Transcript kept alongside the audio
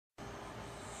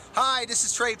Hi, this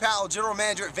is Trey Powell, General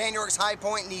Manager at Vann High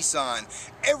Point Nissan.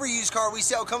 Every used car we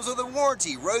sell comes with a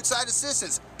warranty, roadside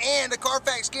assistance, and a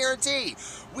Carfax guarantee.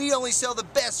 We only sell the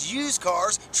best used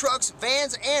cars, trucks,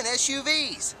 vans, and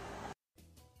SUVs.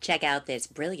 Check out this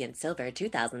brilliant silver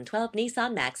 2012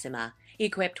 Nissan Maxima,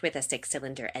 equipped with a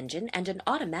 6-cylinder engine and an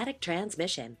automatic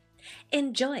transmission.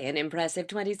 Enjoy an impressive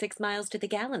 26 miles to the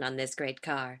gallon on this great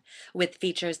car, with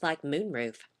features like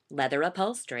moonroof, leather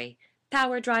upholstery,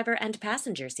 power driver and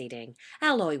passenger seating,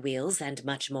 alloy wheels, and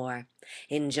much more.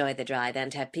 Enjoy the drive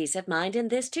and have peace of mind in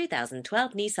this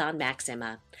 2012 Nissan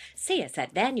Maxima. See us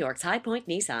at Vann High Point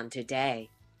Nissan today.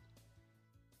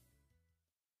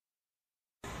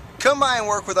 Come by and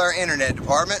work with our internet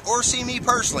department or see me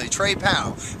personally, Trey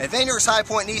Powell. At Vann High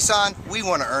Point Nissan, we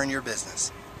want to earn your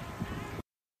business.